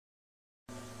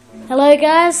Hello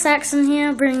guys, Saxon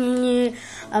here, bringing you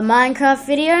a Minecraft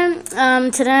video.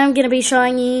 Today I'm going to be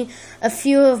showing you a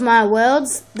few of my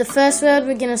worlds. The first world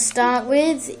we're going to start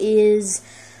with is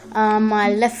my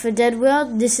Left 4 Dead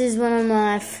world. This is one of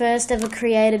my first ever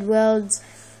created worlds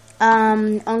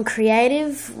on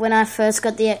creative when I first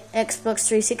got the Xbox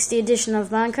 360 edition of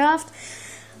Minecraft.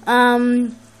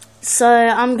 So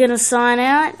I'm going to sign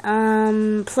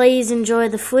out. Please enjoy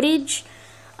the footage.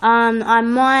 I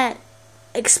might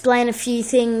explain a few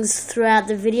things throughout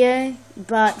the video,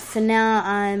 but for now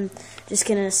I'm just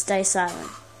gonna stay silent.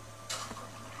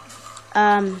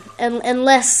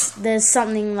 Unless there's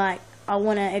something like I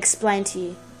want to explain to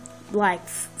you, like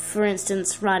for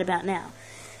instance right about now.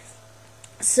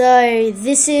 So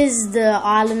this is the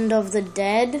Island of the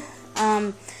Dead.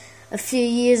 A few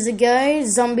years ago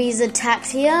zombies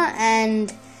attacked here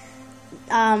and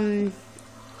 5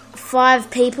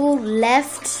 people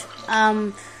left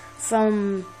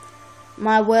from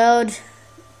my world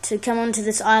to come onto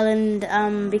this island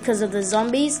because of the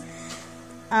zombies.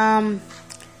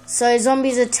 So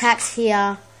zombies attacked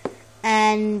here,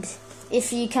 and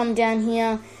if you come down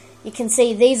here you can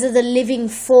see these are the living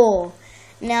 4.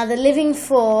 Now the living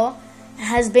 4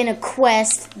 has been a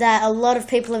quest that a lot of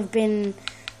people have been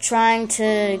trying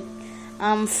to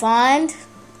find.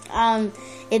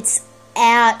 It's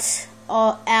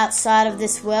outside of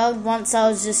this world. Once I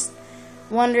was just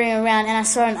wandering around and I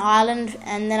saw an island,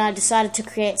 and then I decided to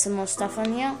create some more stuff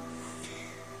on here.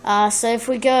 So if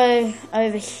we go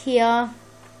over here,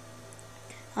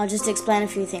 I'll just explain a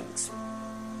few things.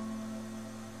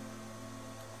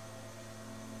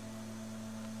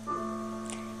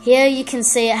 Here you can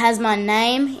see it has my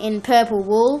name in purple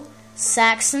wool,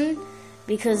 Saxon,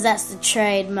 because that's the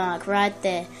trademark right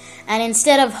there. And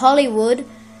instead of Hollywood,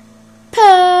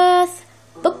 Perth,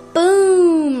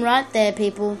 boom, right there,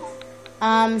 people.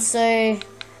 So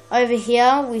over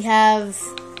here we have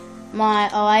my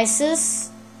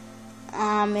oasis.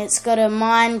 It's got a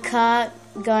mine cart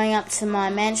going up to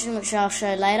my mansion, which I'll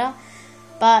show later.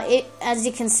 But as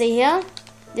you can see here,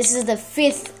 this is the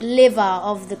 5th liver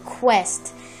of the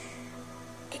quest.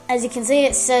 As you can see,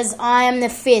 it says, I am the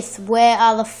 5th, where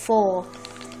are the 4?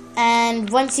 And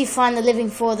once you find the living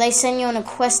 4, they send you on a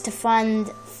quest to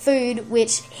find food,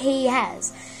 which he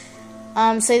has.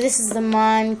 So this is the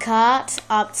mine cart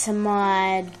up to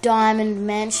my diamond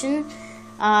mansion.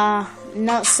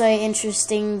 Not so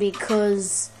interesting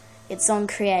because it's on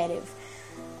creative.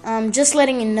 Just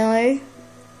letting you know,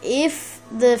 if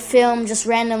the film just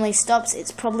randomly stops,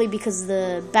 it's probably because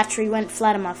the battery went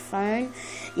flat on my phone.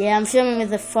 Yeah, I'm filming with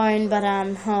the phone, but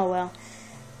oh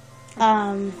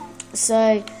well.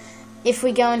 So if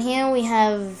we go in here, we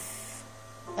have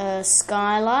a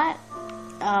skylight.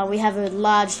 We have a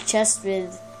large chest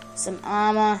with some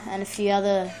armor and a few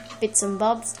other bits and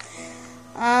bobs.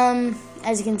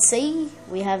 As you can see,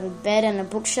 we have a bed and a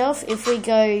bookshelf. If we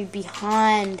go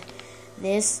behind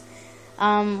this,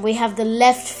 we have the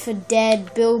Left 4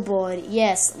 Dead billboard.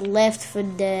 Yes, Left 4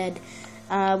 Dead,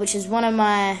 which is one of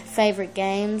my favorite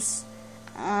games.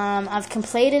 I've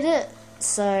completed it,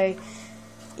 so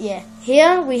yeah.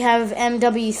 Here we have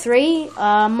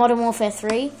MW3, Modern Warfare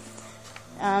 3.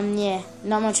 Yeah,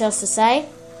 not much else to say.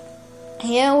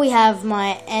 Here we have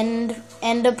my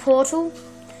Ender portal.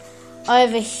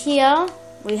 Over here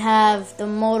we have the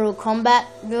Mortal Kombat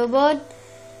billboard.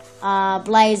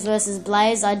 Blaze versus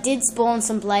Blaze. I did spawn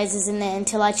some blazes in there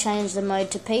until I changed the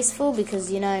mode to peaceful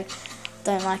because, you know,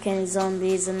 don't like any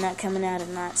zombies and that coming out at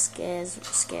night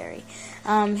scary.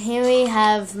 Here we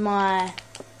have my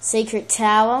secret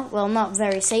tower. Well, not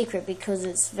very secret because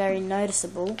it's very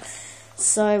noticeable.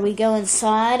 So we go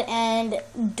inside and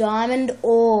diamond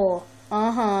ore.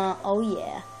 Oh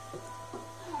yeah.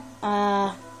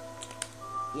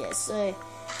 Yeah, so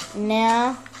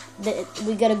now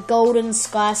we got a golden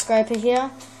skyscraper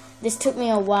here. This took me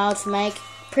a while to make.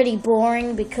 Pretty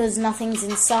boring because nothing's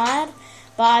inside.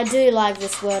 But I do like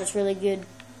this world, it's really good.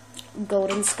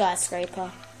 Golden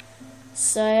skyscraper.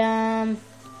 So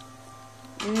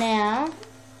now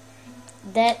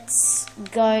let's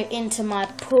go into my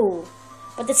pool.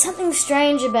 But there's something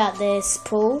strange about this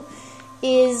pool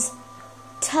is,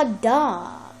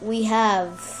 ta-da, we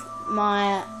have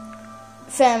my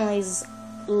family's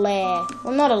lair.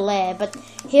 Well, not a lair, but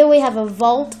here we have a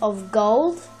vault of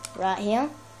gold right here.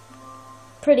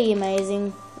 Pretty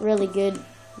amazing, really good.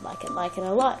 Like it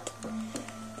a lot.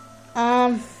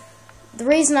 The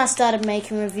reason I started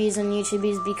making reviews on YouTube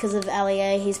is because of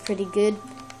Ali. He's pretty good.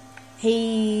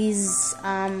 He's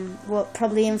what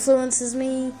probably influences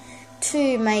me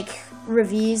to make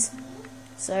reviews.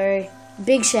 So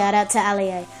big shout out to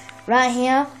Ali. Right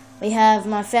here We have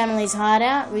my family's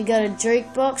hideout. We got a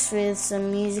jukebox with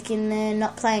some music in there,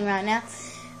 not playing right now.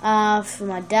 For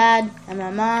my dad and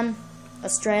my mum,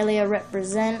 Australia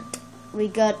represent. We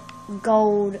got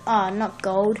not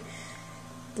gold,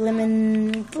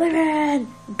 lemon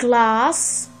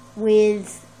glass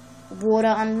with water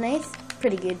underneath.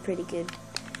 Pretty good.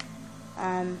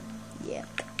 Yeah.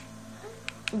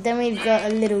 Then we've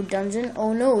got a little dungeon.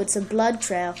 Oh no, it's a blood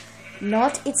trail.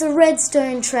 It's a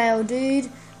redstone trail, dude.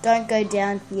 Don't go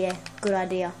down. Yeah, good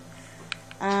idea.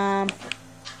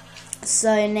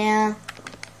 So now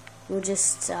we'll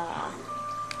just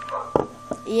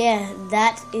yeah,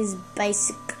 that is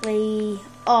basically.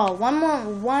 Oh, one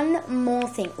more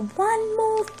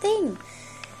thing.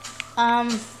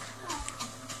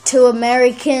 To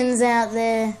Americans out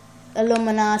there,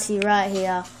 Illuminati right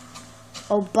here.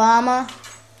 Obama,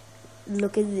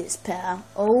 look at this, pal.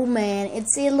 Oh man,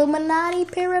 it's the Illuminati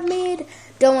pyramid.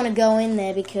 Don't want to go in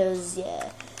there because,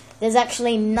 yeah, there's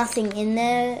actually nothing in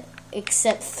there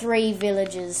except 3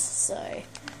 villages. So,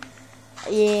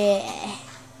 yeah.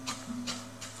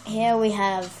 Here we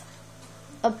have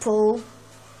a pool.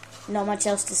 Not much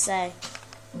else to say.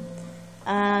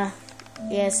 Yeah,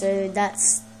 so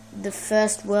that's the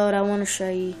first world I want to show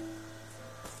you.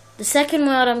 The second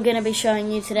world I'm going to be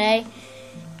showing you today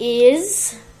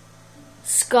is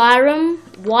Skyrim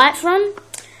Whiterun.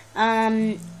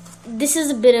 This is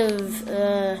a bit of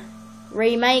a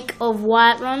remake of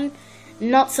Whiterun,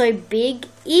 not so big.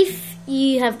 If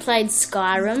you have played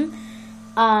Skyrim,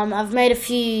 I've made a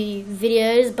few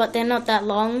videos, but they're not that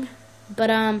long. But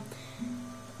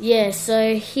yeah,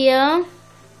 so here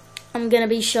I'm going to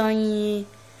be showing you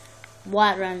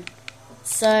Whiterun.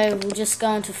 So we'll just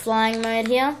go into flying mode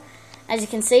here. As you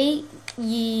can see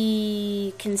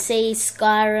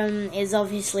Skyrim is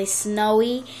obviously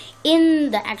snowy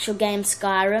in the actual game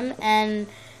Skyrim, and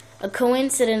a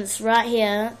coincidence right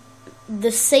here,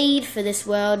 the seed for this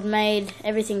world made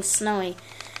everything snowy.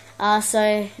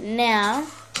 So now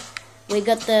we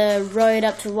got the road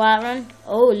up to Whiterun.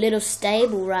 Oh, a little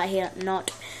stable right here.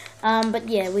 But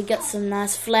yeah, we got some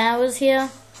nice flowers here.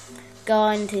 Go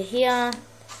into here,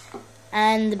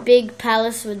 and the big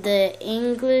palace with the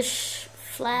English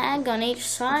flag on each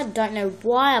side. Don't know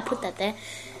why I put that there.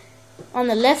 On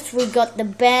the left we got the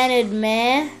Bannered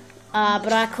Mare,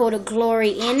 but I called it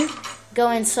Glory Inn. Go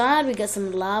inside, we got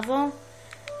some lava.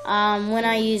 When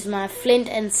I used my flint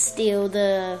and steel,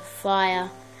 the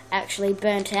fire actually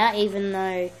burnt out, even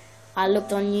though I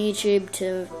looked on YouTube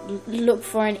to look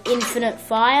for an infinite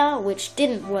fire, which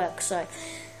didn't work. So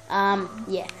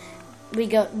yeah, we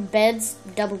got beds,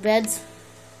 double beds,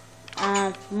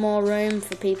 more room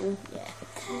for people. Yeah.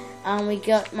 We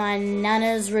got my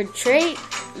nan's retreat.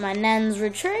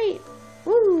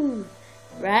 Woo!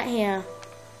 Right here.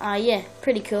 Yeah,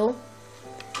 pretty cool.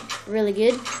 Really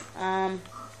good.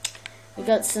 We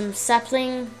got some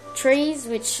sapling trees,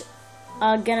 which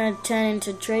are gonna turn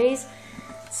into trees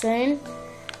soon.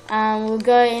 We'll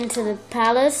go into the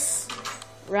palace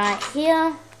right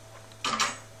here.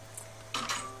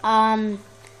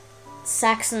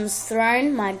 Saxon's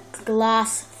throne, my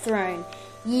glass throne.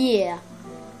 Yeah.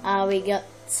 We got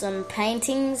some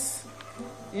paintings,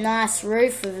 nice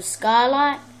roof with a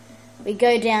skylight. We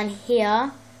go down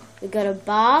here, we got a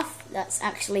bath that's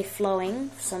actually flowing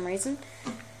for some reason.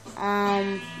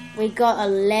 We got a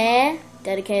lair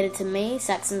dedicated to me,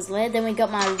 Saxon's lair. Then we got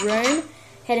my room.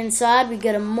 Head inside, we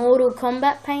got a Mortal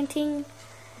Kombat painting,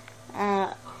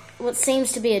 what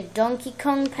seems to be a Donkey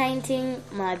Kong painting,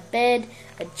 my bed,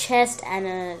 a chest, and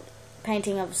a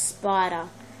painting of a spider.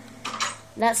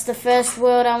 That's the first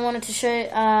world I wanted to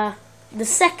show. The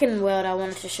second world I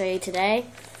wanted to show you today.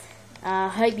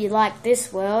 Hope you like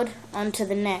this world. On to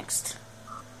the next.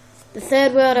 The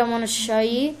third world I want to show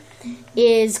you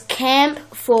is Camp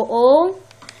for All.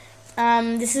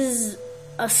 This is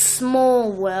a small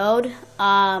world.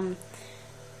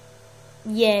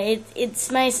 Yeah, it's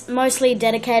mostly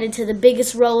dedicated to the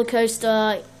biggest roller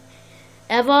coaster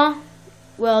ever.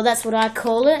 Well, that's what I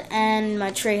call it, and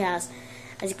my treehouse.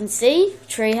 As you can see,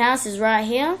 treehouse is right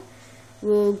here.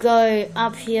 We'll go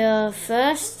up here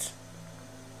first.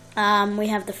 We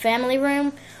have the family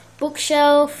room,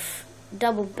 bookshelf,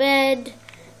 double bed,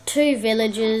 2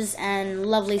 villages, and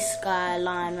lovely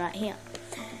skyline right here.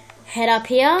 Head up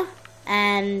here,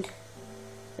 and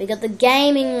we got the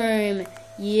gaming room.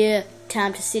 Yeah,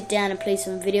 time to sit down and play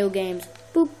some video games.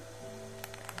 Boop.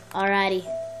 Alrighty.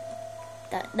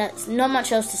 That's not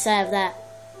much else to say of that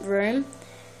room.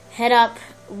 Head up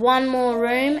one more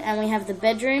room, and we have the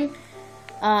bedroom.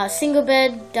 Single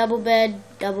bed, double bed,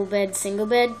 double bed, single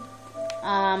bed.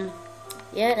 Yeah,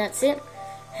 that's it.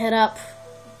 Head up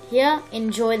here,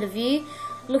 enjoy the view.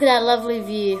 Look at that lovely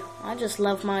view. I just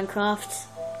love Minecraft.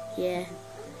 Yeah.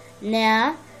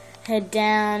 Now, head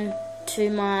down to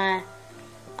my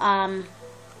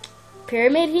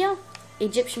pyramid here,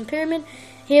 Egyptian pyramid.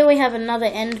 Here we have another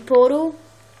end portal.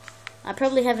 I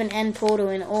probably have an end portal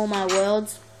in all my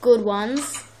worlds, good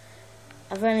ones.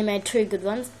 I've only made 2 good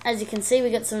ones. As you can see,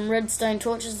 we got some redstone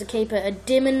torches to keep it a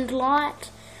dim and light.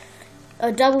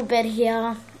 A double bed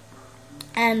here,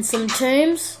 and some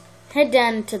tombs. Head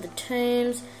down to the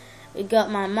tombs. We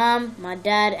got my mum, my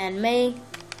dad, and me.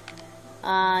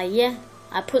 Yeah,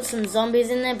 I put some zombies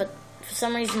in there, but for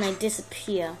some reason they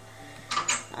disappear.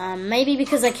 Maybe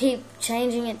because I keep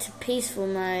changing it to peaceful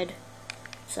mode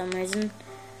for some reason.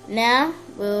 Now,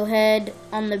 we'll head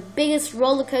on the biggest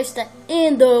roller coaster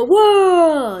in the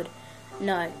world!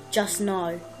 No, just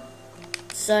no.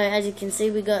 So, as you can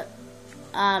see, we got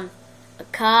a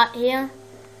cart here.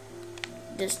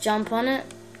 Just jump on it.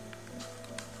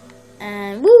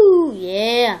 And woo!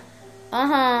 Yeah!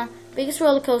 Biggest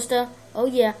roller coaster. Oh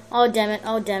yeah. Oh damn it.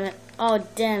 Oh damn it. Oh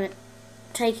damn it.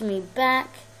 Taking me back.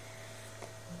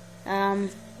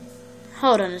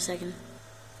 Hold on a second.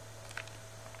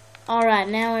 Alright,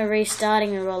 now we're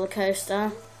restarting the roller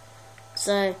coaster.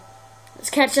 So, let's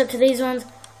catch up to these ones.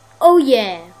 Oh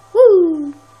yeah!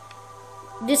 Woo!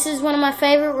 This is one of my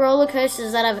favorite roller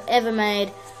coasters that I've ever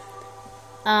made.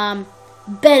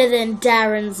 Better than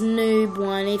Darren's noob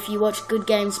one. If you watch Good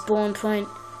Game Spawn Point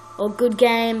or Good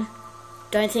Game,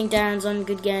 don't think Darren's on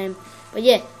Good Game. But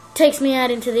yeah, takes me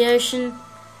out into the ocean.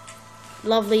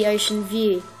 Lovely ocean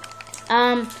view.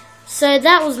 So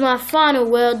that was my final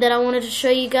world that I wanted to show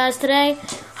you guys today.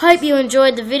 Hope you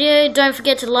enjoyed the video. Don't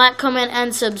forget to like, comment,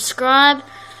 and subscribe.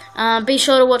 Be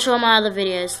sure to watch all my other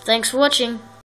videos. Thanks for watching.